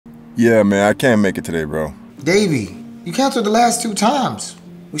Yeah, man, I can't make it today, bro. Davy, you canceled the last 2 times.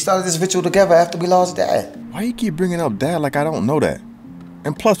 We started this ritual together after we lost Dad. Why you keep bringing up Dad like I don't know that?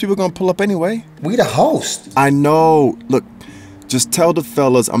 And plus, people gonna pull up anyway. We the host. I know. Look, just tell the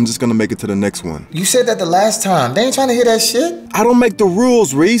fellas I'm just gonna make it to the next one. You said that the last time. They ain't trying to hear that shit. I don't make the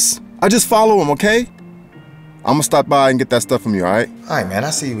rules, Reese. I just follow them, okay? I'm gonna stop by and get that stuff from you, all right? All right, man.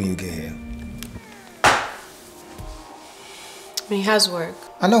 I'll see you when you get here. He has work.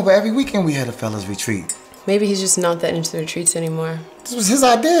 I know, but every weekend we had a fellas retreat. Maybe he's just not that into the retreats anymore. This was his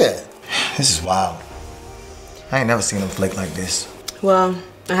idea. This is wild. I ain't never seen him flake like this. Well,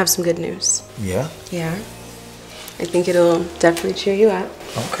 I have some good news. Yeah? Yeah. I think it'll definitely cheer you up.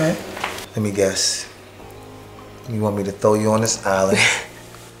 Okay. Let me guess. You want me to throw you on this island,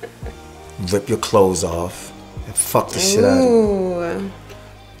 rip your clothes off, and fuck the shit out of you.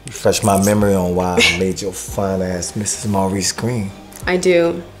 Refresh my memory on why I made your fine ass Mrs. Maurice Green. I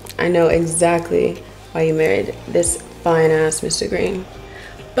do. I know exactly why you married this fine ass Mr. Green.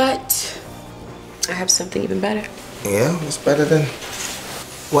 But I have something even better. Yeah? What's better than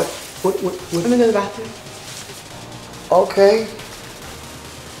what? I'm gonna go to the bathroom. Okay.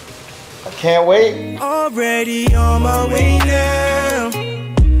 I can't wait. Already on my way now.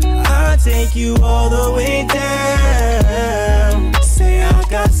 I'll take you all the way down. Say I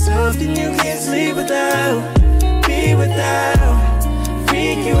got something you can't sleep without, be without,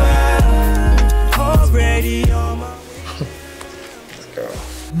 freak you out. Already on my way. Let's go.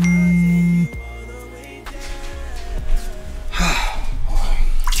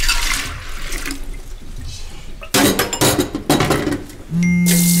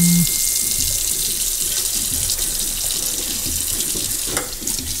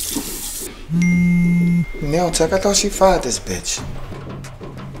 Nail tech, I thought she fired this bitch.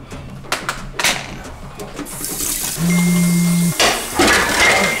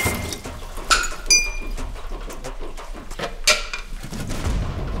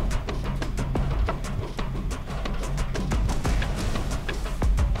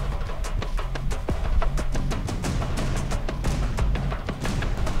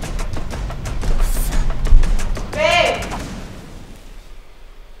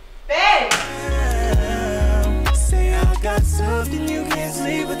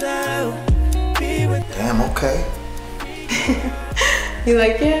 Damn, okay. You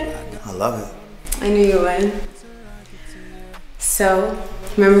like it? I love it. I knew you would. So,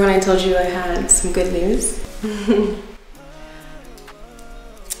 remember when I told you I had some good news?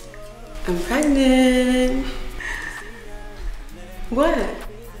 I'm pregnant. What?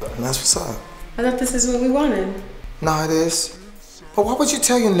 That's what's up. I thought this is what we wanted. No, it is. But why would you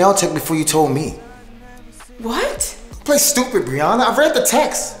tell your nail tech before you told me? What? Play stupid, Briana. I read the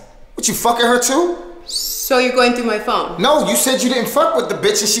text. What, you fucking her too? So you're going through my phone? No, you said you didn't fuck with the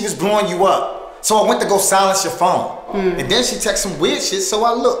bitch and she was blowing you up. So I went to go silence your phone. And then she texted some weird shit, so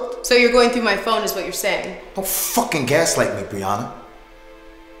I looked. So you're going through my phone is what you're saying? Don't fucking gaslight me, Briana.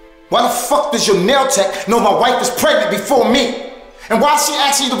 Why the fuck does your nail tech know my wife is pregnant before me? And why she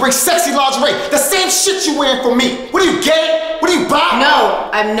asking you to bring sexy lingerie? The same shit you wearing for me. What are you, gay? What are you, bi? No,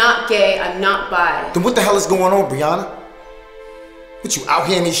 I'm not gay. I'm not bi. Then what the hell is going on, Briana? What, you out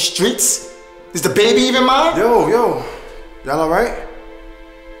here in these streets? Is the baby even mine? Yo, y'all all right?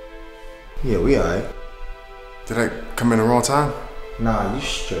 Yeah, we all right. Did I come in the wrong time? Nah, you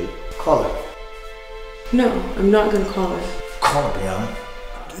straight. Call her. No, I'm not gonna call her. Call her,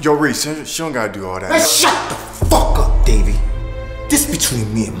 Briana. Yo, Reese, she don't gotta do all that. Man, shut the fuck up, Davy. This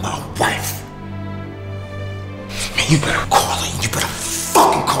between me and my wife. Man, you better call her and you better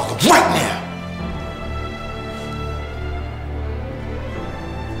fucking call her right now.